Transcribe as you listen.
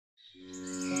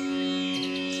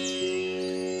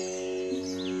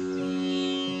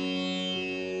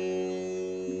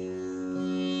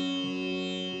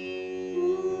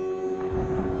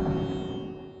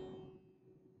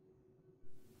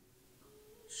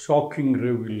Shocking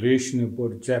revelation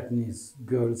about Japanese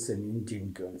girls and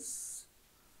Indian girls.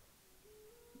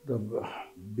 The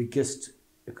biggest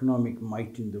economic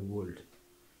might in the world.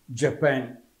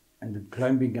 Japan and the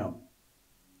climbing up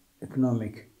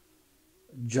economic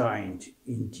giant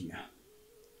India.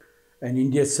 And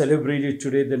India celebrated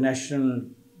today the National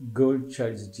Girl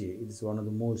Child's Day. It is one of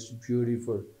the most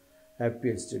beautiful,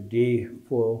 happiest day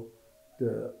for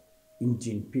the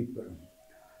Indian people.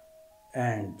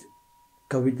 And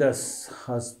Kavita's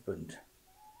husband,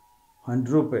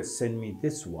 100 rupees, sent me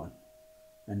this one,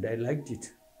 and I liked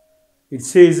it. It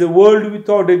says, a world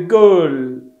without a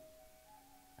girl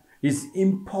is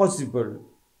impossible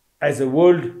as a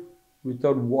world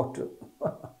without water.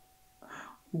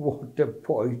 What a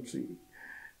poetry.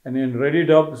 And then read it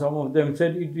up, some of them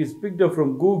said it is picked up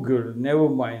from Google, never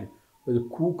mind, with a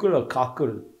kukul or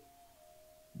kakul.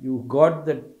 You got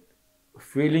that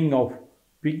feeling of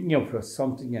picking up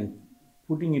something and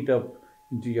putting it up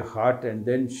into your heart and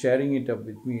then sharing it up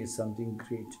with me is something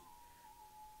great.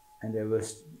 And I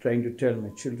was trying to tell my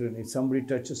children, if somebody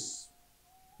touches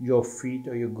your feet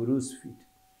or your guru's feet,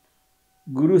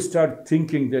 guru start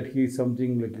thinking that he is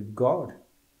something like a god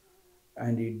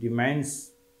and he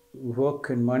demands work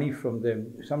and money from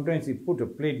them. Sometimes he put a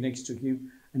plate next to him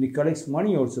and he collects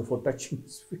money also for touching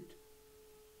his feet.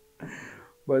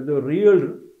 But the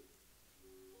real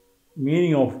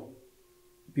meaning of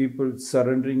people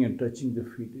surrendering and touching the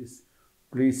feet is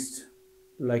pleased,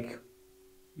 like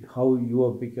how you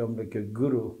have become like a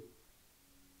guru,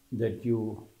 that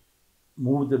you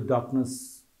move the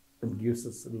darkness and gives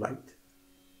us light.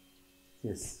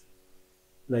 Yes,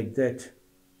 like that,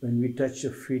 when we touch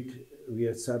the feet, we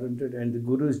are surrendered, and the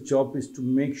guru's job is to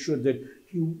make sure that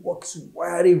he works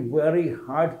very, very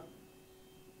hard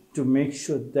to make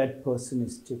sure that person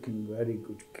is taken very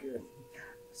good care.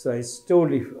 So I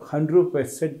told, if 100%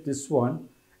 said this one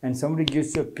and somebody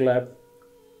gives you a clap,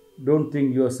 don't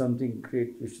think you are something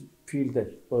great. You should feel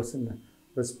that person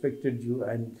respected you,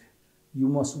 and you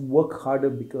must work harder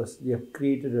because they have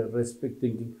created a respect,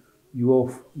 thinking you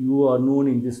are known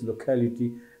in this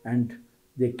locality, and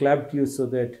they clapped you so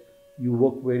that you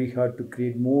work very hard to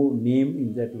create more name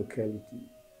in that locality.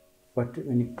 But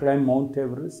when you climb Mount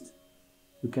Everest,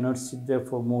 you cannot sit there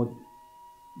for more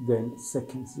than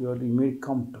seconds. You may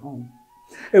come down.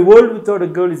 A world without a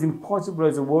girl is impossible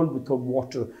as a world without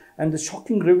water. And the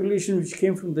shocking revelation which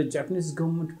came from the Japanese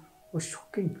government was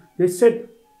shocking. They said,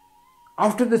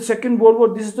 after the Second World War,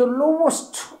 this is the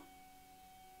lowest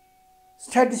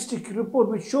statistic report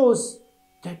which shows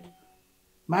that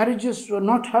marriages were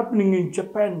not happening in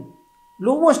Japan.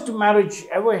 Lowest marriage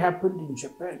ever happened in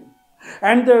Japan.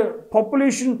 And the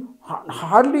population,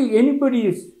 hardly anybody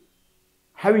is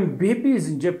having babies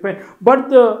in Japan, but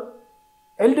the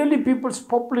elderly people's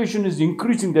population is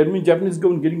increasing. That means Japanese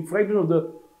government getting frightened of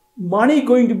the money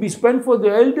going to be spent for the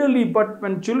elderly, but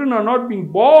when children are not being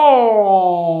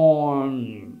born.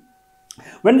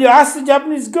 When they asked the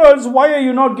Japanese girls, why are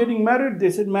you not getting married? They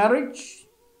said, marriage?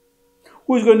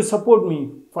 Who is going to support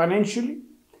me financially?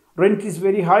 Rent is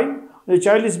very high. The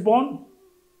child is born.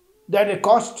 That a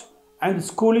cost, and the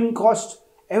schooling cost,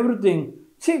 everything.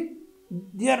 See,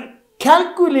 they are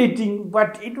calculating,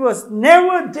 but it was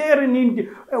never there in India.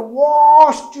 A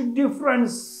vast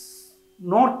difference,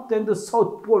 north and the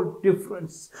south pole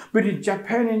difference between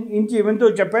Japan and India. Even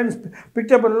though Japan has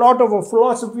picked up a lot of a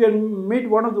philosophy and made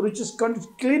one of the richest countries,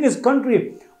 cleanest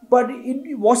country, but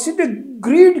was it a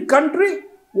greed country?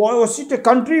 Was it a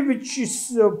country which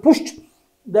is pushed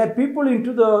the people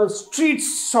into the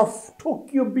streets of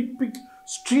Tokyo, big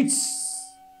streets,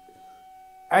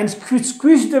 and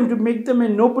squeeze them to make them a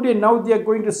nobody, and now they are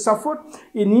going to suffer.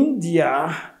 In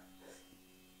India,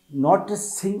 not a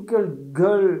single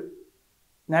girl,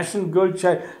 National Girl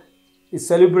Child is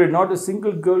celebrated. Not a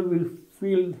single girl will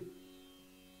feel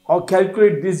or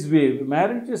calculate this way.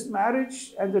 Marriage is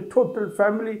marriage, and the total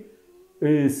family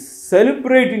is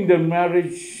celebrating the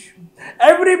marriage.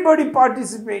 Everybody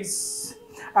participates.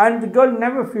 And the girl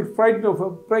never feels frightened of her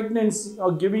pregnancy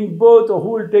or giving birth or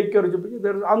who will take care of her.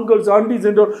 There are uncles, aunties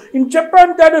and all. In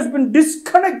Japan, that has been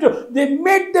disconnected. They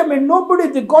made them a nobody.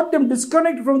 They got them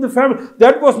disconnected from the family.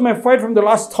 That was my fight from the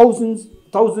last thousand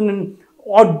and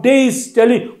odd days,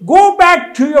 telling, go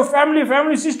back to your family.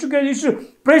 Family sits together.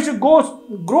 Pressure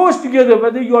grows together.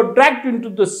 Whether you are dragged into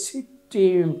the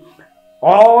city,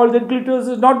 all that glitters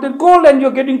is not the gold, and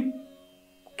you're getting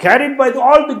carried by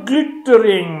all the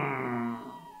glittering.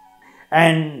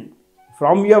 And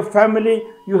from your family,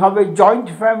 you have a joint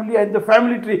family and the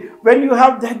family tree. When you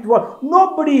have that one,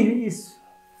 nobody is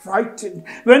frightened.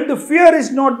 When the fear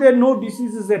is not there, no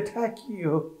diseases attack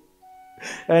you.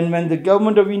 And when the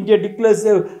government of India declares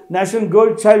the National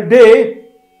Girl Child Day,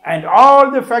 and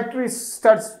all the factories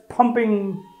starts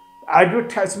pumping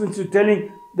advertisements to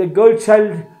telling the girl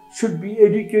child should be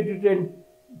educated and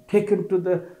taken to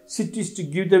the cities to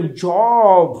give them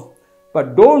job.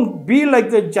 But don't be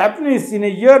like the Japanese. In a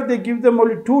year, they give them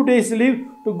only 2 days leave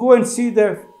to go and see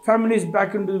their families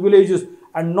back into the villages,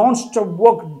 and non-stop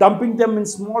work, dumping them in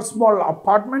small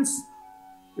apartments,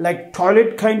 like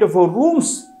toilet kind of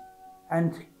rooms,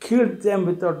 and killed them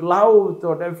without love,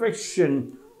 without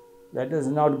affection. Let us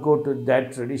not go to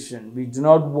that tradition. We do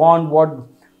not want what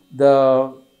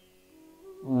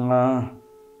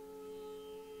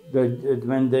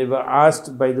when they were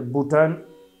asked by the Bhutan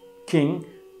king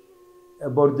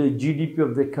about the GDP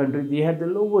of the country, they had the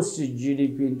lowest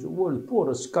GDP in the world,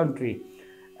 poorest country.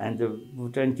 And the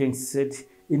Bhutan king said,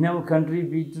 in our country,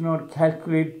 we do not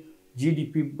calculate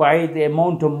GDP by the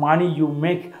amount of money you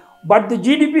make, but the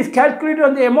GDP is calculated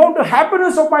on the amount of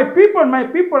happiness of my people. My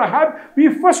people are happy. We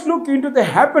first look into the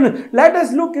happiness. Let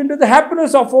us look into the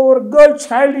happiness of our girl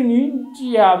child in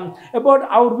India, about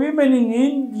our women in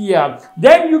India.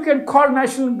 Then you can call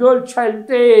National Girl Child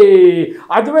Day.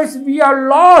 Otherwise, we are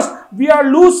lost. We are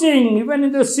losing. Even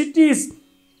in the cities,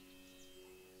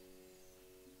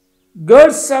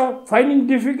 girls are finding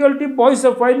difficulty, boys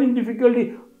are finding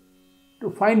difficulty to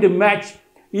find a match.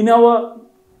 In our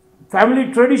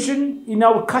family tradition, in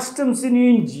our customs in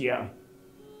India,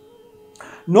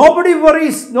 nobody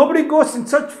worries, nobody goes in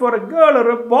search for a girl or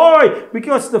a boy,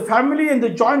 because the family and the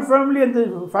joint family and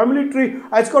the family tree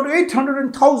has got 800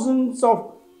 and thousands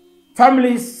of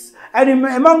families, and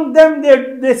among them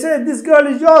they say this girl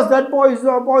is yours, that boy is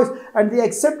your boy's, and they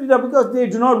accept it because they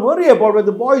do not worry about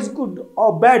whether the boy is good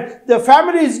or bad. The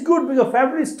family is good because the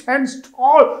family stands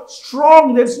tall,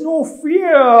 strong. There is no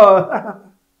fear.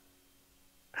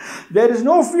 There is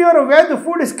no fear of where the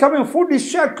food is coming. Food is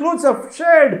shared, clothes are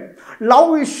shared,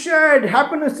 love is shared,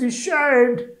 happiness is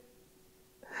shared.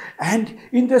 And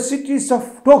in the cities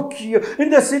of Tokyo,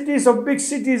 in the cities of big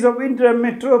cities of India,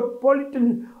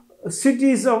 metropolitan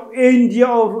cities of India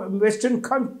or Western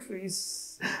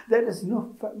countries, there is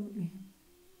no family.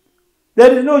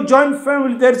 There is no joint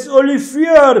family. There is only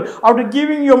fear. After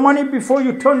giving your money before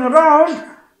you turn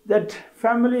around, that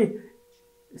family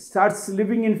starts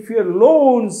living in fear,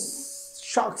 loans,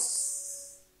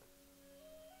 shocks.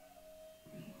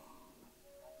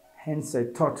 Hence I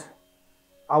thought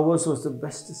ours was the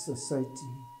best society,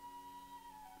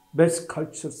 best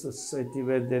culture society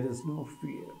where there is no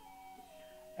fear.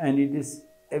 And it is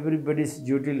everybody's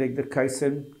duty, like the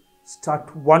Kaizen,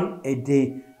 start one a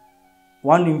day,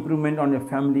 one improvement on your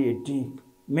family a day.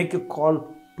 Make a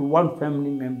call to one family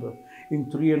member. In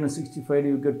 365 days,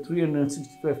 you get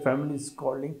 365 families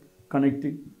calling,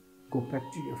 connecting. Go back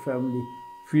to your family.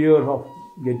 Fear of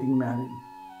getting married.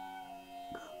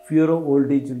 Fear of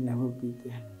old age will never be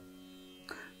there.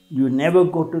 You never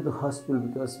go to the hospital,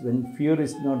 because when fear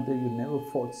is not there, you never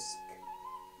fall sick.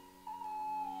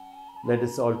 Let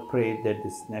us all pray that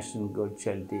this National Girl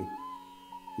Child Day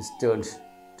is turned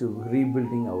to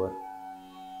rebuilding our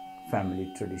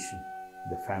family tradition.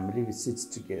 The family which sits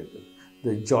together.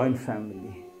 The joint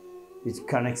family which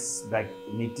connects back,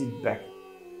 knitted back,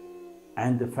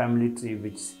 and the family tree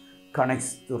which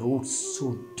connects the roots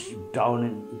so deep down,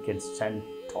 and it can stand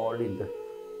tall in the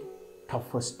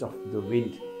toughest of the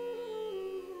wind.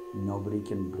 Nobody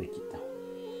can break it down.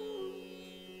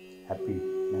 Happy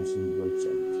National Girl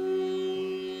Child Day.